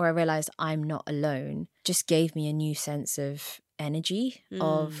moment where I realized I'm not alone just gave me a new sense of energy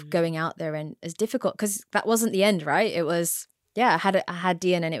of going out there. And as difficult, because that wasn't the end, right? It was, I had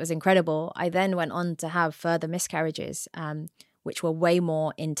Dian and it was incredible. I then went on to have further miscarriages, which were way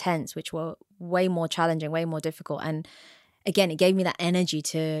more intense, which were way more challenging, way more difficult. And again, it gave me that energy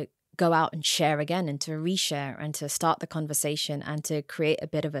to go out and share again, and to reshare, and to start the conversation, and to create a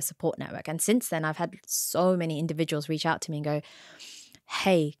bit of a support network. And since then, I've had so many individuals reach out to me and go,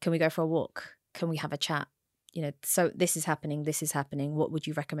 hey, can we go for a walk? Can we have a chat? So this is happening. What would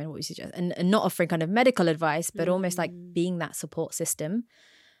you recommend? What would you suggest? And not offering kind of medical advice, but almost like being that support system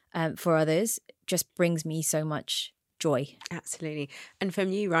for others just brings me so much joy. Absolutely. And from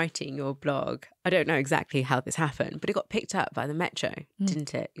you writing your blog, I don't know exactly how this happened, but it got picked up by the Metro,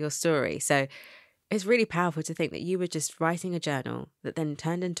 didn't it? Your story. So it's really powerful to think that you were just writing a journal that then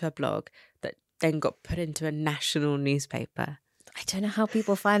turned into a blog that then got put into a national newspaper. I don't know how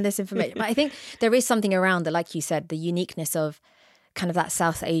people find this information, but I think there is something around that, like you said, the uniqueness of kind of that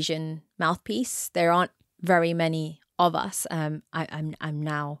South Asian mouthpiece. There aren't very many of us. I'm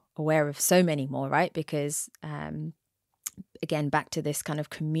now aware of so many more, right? Because again, back to this kind of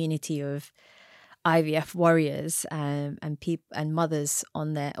community of IVF warriors and mothers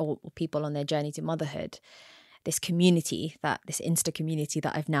on their, or people on their journey to motherhood. This community, this Insta community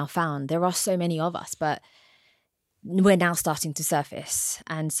that I've now found, there are so many of us, but we're now starting to surface.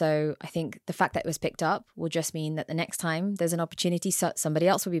 And so I think the fact that it was picked up will just mean that the next time there's an opportunity, somebody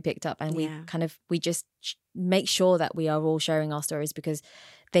else will be picked up. And we just make sure that we are all sharing our stories, because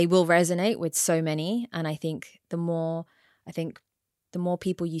they will resonate with so many. And I think the more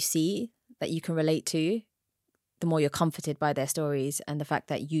people you see that you can relate to, the more you're comforted by their stories, and the fact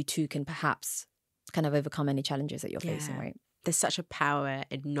that you too can perhaps kind of overcome any challenges that you're facing, right? There's such a power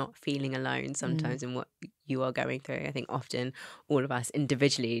in not feeling alone sometimes in what you are going through. I think often all of us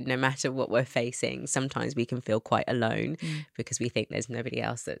individually, no matter what we're facing, sometimes we can feel quite alone because we think there's nobody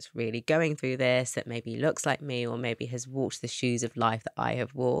else that's really going through this, that maybe looks like me, or maybe has walked the shoes of life that I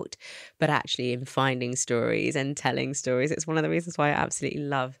have walked. But actually in finding stories and telling stories, it's one of the reasons why I absolutely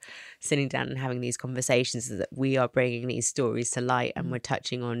love sitting down and having these conversations, is that we are bringing these stories to light, and we're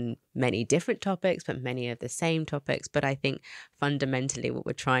touching on many different topics, but many of the same topics. But I think fundamentally what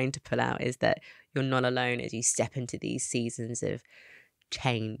we're trying to pull out is that you're not alone as you step into these seasons of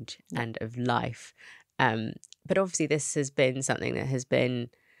change and of life. But obviously this has been something that has been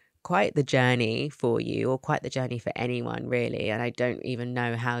quite the journey for you, or quite the journey for anyone really. And I don't even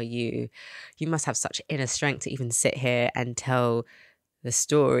know how you must have such inner strength to even sit here and tell the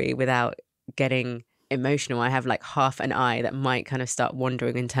story without getting emotional. I have like half an eye that might kind of start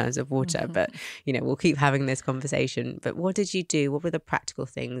wandering in terms of water, but we'll keep having this conversation. But what did you do? What were the practical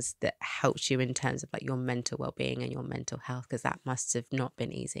things that helped you in terms of like your mental well-being and your mental health? Because that must have not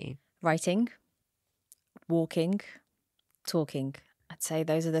been easy. Writing, walking, talking. I'd say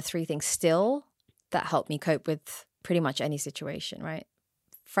those are the 3 things still that help me cope with pretty much any situation, right?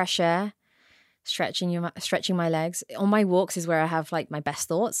 Fresh air, stretching my legs. On my walks is where I have like my best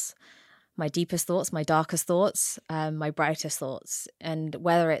thoughts, my deepest thoughts, my darkest thoughts, my brightest thoughts. And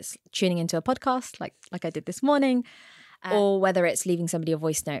whether it's tuning into a podcast like I did this morning, or whether it's leaving somebody a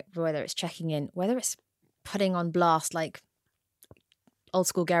voice note, whether it's checking in, whether it's putting on blast like old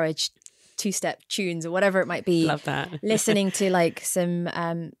school garage two-step tunes or whatever it might be. Love that. Listening to like some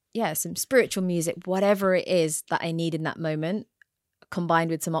spiritual music, whatever it is that I need in that moment, combined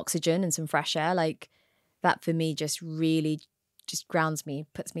with some oxygen and some fresh air, like that for me just really just grounds me,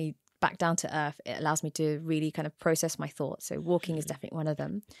 puts me back down to earth. It allows me to really kind of process my thoughts. So walking is definitely one of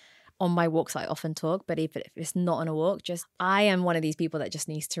them. On my walks, I often talk, but if it's not on a walk, I am one of these people that just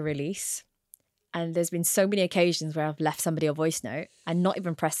needs to release. And there's been so many occasions where I've left somebody a voice note and not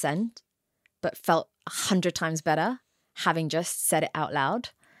even pressed send, but felt 100 times better having just said it out loud.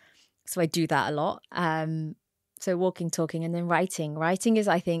 So I do that a lot. So walking, talking, and then writing. Writing is,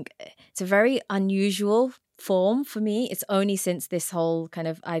 I think, it's a very unusual form for me. It's only since this whole kind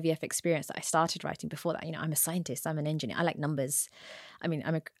of IVF experience that I started writing. Before that, I'm a scientist, I'm an engineer, I like numbers. I mean,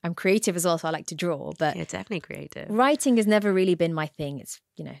 I'm creative as well, so I like to draw. But you're definitely creative. Writing has never really been my thing. It's,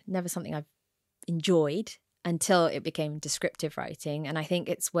 never something I've enjoyed until it became descriptive writing. And I think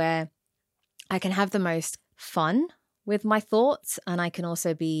it's where I can have the most fun with my thoughts, and I can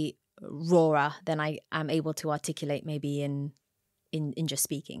also be rawer than I am able to articulate maybe in just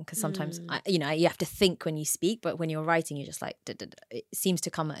speaking, because sometimes you have to think when you speak, but when you're writing you're just like it seems to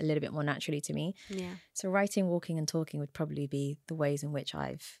come a little bit more naturally to me. So writing, walking, and talking would probably be the ways in which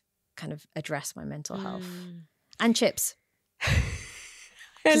I've kind of addressed my mental health. And chips.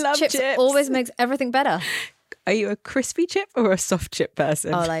 I love chips. Always makes everything better. Are you a crispy chip or a soft chip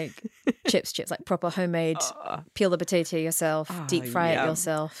person? Oh, like chips, like proper homemade. Peel the potato yourself, deep fry it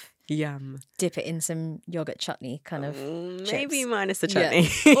yourself. Yum. Dip it in some yogurt chutney kind of maybe chips. Minus the chutney.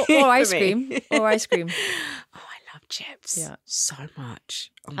 Or ice cream. Or ice cream. Oh, I love chips so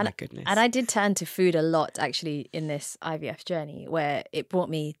much. Oh my goodness. And I did turn to food a lot actually in this IVF journey, where it brought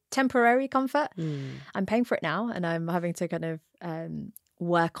me temporary comfort. I'm paying for it now, and I'm having to kind of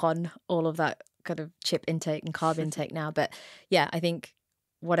work on all of that kind of chip intake and carb intake now. But yeah, I think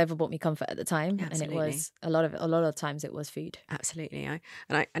whatever brought me comfort at the time, and it was a lot of times it was food. Absolutely. I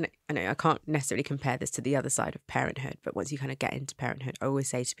know I can't necessarily compare this to the other side of parenthood, but once you kind of get into parenthood, I always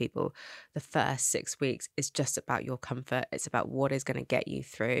say to people, the first 6 weeks is just about your comfort. It's about what is going to get you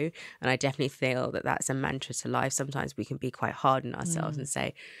through. And I definitely feel that that's a mantra to life. Sometimes we can be quite hard on ourselves and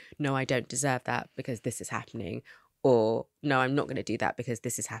say, no, I don't deserve that because this is happening. Or, no, I'm not going to do that because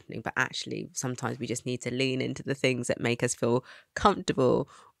this is happening. But actually, sometimes we just need to lean into the things that make us feel comfortable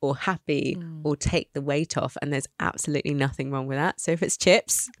or happy or take the weight off. And there's absolutely nothing wrong with that. So if it's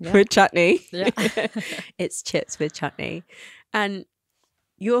chips with chutney, it's chips with chutney. And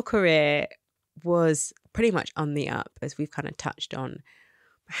your career was pretty much on the up, as we've kind of touched on.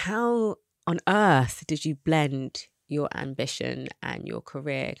 How on earth did you blend your ambition and your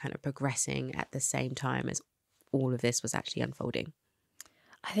career kind of progressing at the same time as all of this was actually unfolding?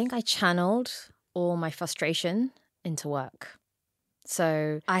 I think I channeled all my frustration into work.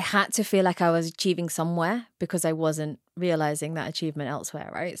 So I had to feel like I was achieving somewhere because I wasn't realizing that achievement elsewhere,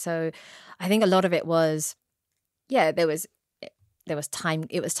 right? So I think a lot of it was, there was time,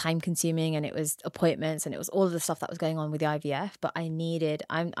 it was time consuming, and it was appointments, and it was all of the stuff that was going on with the IVF. But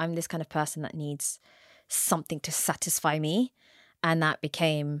I'm this kind of person that needs something to satisfy me. And that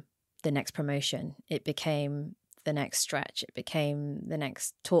became the next promotion. It became the next stretch. It became the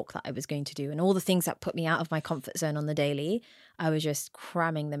next talk that I was going to do. And all the things that put me out of my comfort zone on the daily, I was just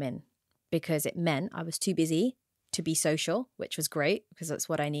cramming them in because it meant I was too busy to be social, which was great because that's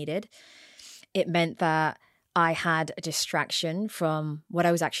what I needed. It meant that I had a distraction from what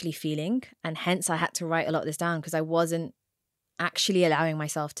I was actually feeling. And hence I had to write a lot of this down because I wasn't actually allowing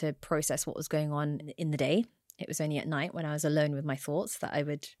myself to process what was going on in the day. It was only at night when I was alone with my thoughts that I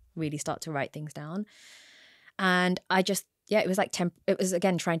would really start to write things down. And I just, it was like, it was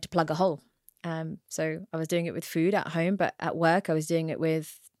again, trying to plug a hole. So I was doing it with food at home, but at work, I was doing it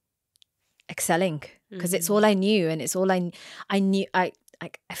with excelling because it's all I knew. And it's all I knew. I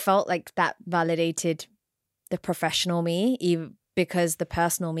felt like that validated the professional me, even because the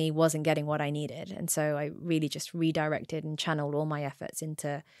personal me wasn't getting what I needed. And so I really just redirected and channeled all my efforts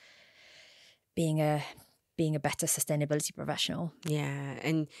into being a better sustainability professional. Yeah.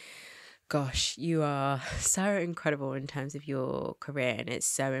 And gosh, you are so incredible in terms of your career, and it's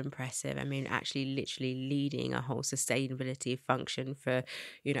so impressive. I mean, actually literally leading a whole sustainability function for,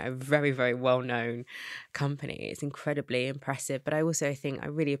 a very, very well-known company. It's incredibly impressive. But I also think I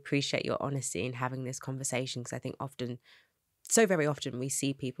really appreciate your honesty in having this conversation, because I think so very often we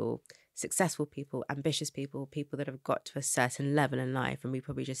see people, successful people, ambitious people that have got to a certain level in life, and we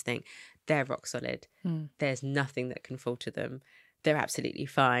probably just think they're rock solid. There's nothing that can falter them. They're absolutely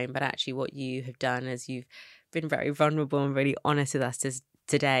fine. But actually what you have done is you've been very vulnerable and really honest with us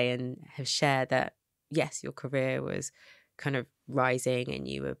today, and have shared that, yes, your career was kind of rising and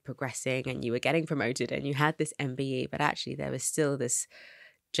you were progressing and you were getting promoted and you had this MBE, but actually there was still this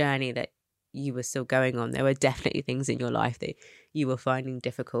journey that you were still going on. There were definitely things in your life that you were finding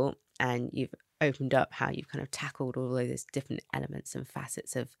difficult, and you've opened up how you've kind of tackled all of those different elements and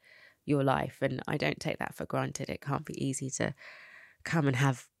facets of your life. And I don't take that for granted. It can't be easy to come and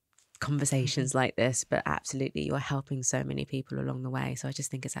have conversations like this, but absolutely you're helping so many people along the way. So I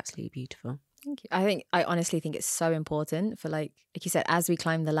just think it's absolutely beautiful. Thank you. I honestly think it's so important for, like you said, as we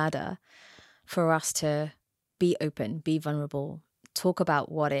climb the ladder, for us to be open, be vulnerable, talk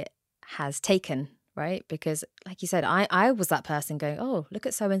about what it has taken, right? Because like you said, I was that person going, oh, look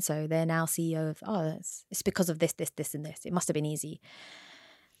at so-and-so, they're now CEO of, it's because of this, and this. It must have been easy.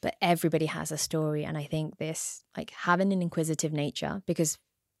 But everybody has a story. And I think this, like having an inquisitive nature, because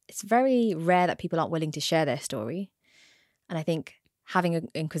it's very rare that people aren't willing to share their story. And I think having an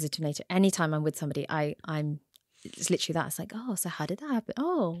inquisitive nature, anytime I'm with somebody, it's literally that. It's like, oh, so how did that happen?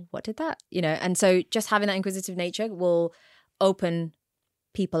 Oh, what did that, And so just having that inquisitive nature will open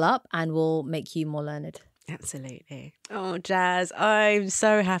people up and will make you more learned. Absolutely. Oh, Jaz, I'm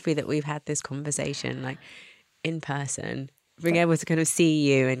so happy that we've had this conversation like in person, being able to kind of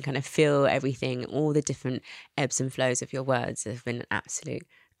see you and kind of feel everything, all the different ebbs and flows of your words have been an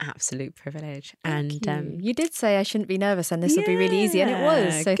absolute privilege. Thank you. You did say I shouldn't be nervous and this would be really easy, and it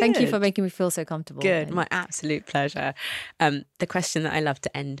was. So thank you for making me feel so comfortable. Good. My absolute pleasure. The question that I love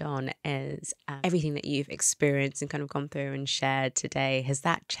to end on is everything that you've experienced and kind of gone through and shared today, has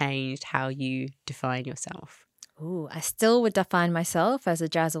that changed how you define yourself? Oh, I still would define myself as a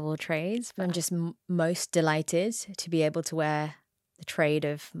Jaz of all trades, but I'm just most delighted to be able to wear the trade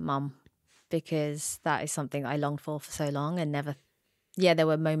of mum, because that is something I longed for so long and never. Yeah, there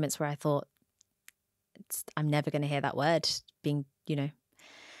were moments where I thought, I'm never going to hear that word being,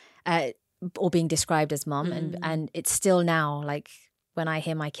 or being described as mum. And it's still now, like when I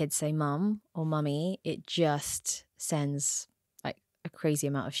hear my kids say mum or mummy, it just sends like a crazy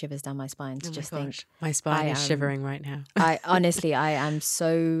amount of shivers down my spine to think. My spine is shivering right now. I am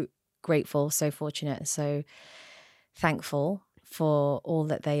so grateful, so fortunate, so thankful for all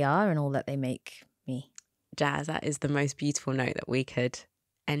that they are and all that they make me. Jaz, that is the most beautiful note that we could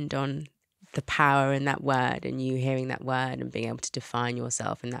end on. The power in that word, and you hearing that word and being able to define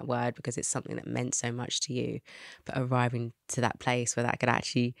yourself in that word because it's something that meant so much to you, but arriving to that place where that could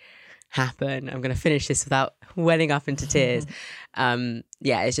actually happen. I'm going to finish this without welling up into tears.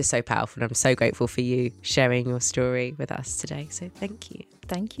 It's just so powerful. I'm so grateful for you sharing your story with us today. So thank you.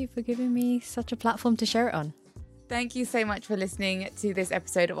 Thank you for giving me such a platform to share it on. Thank you so much for listening to this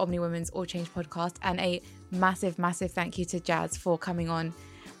episode of Omni Women's All Change podcast, and a massive thank you to Jaz for coming on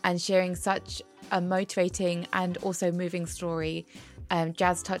and sharing such a motivating and also moving story.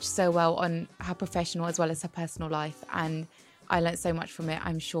 Jaz touched so well on her professional as well as her personal life, and I learned so much from it.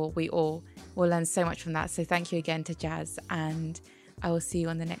 I'm sure we all will learn so much from that. So thank you again to Jaz, and I will see you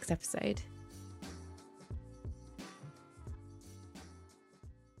on the next episode.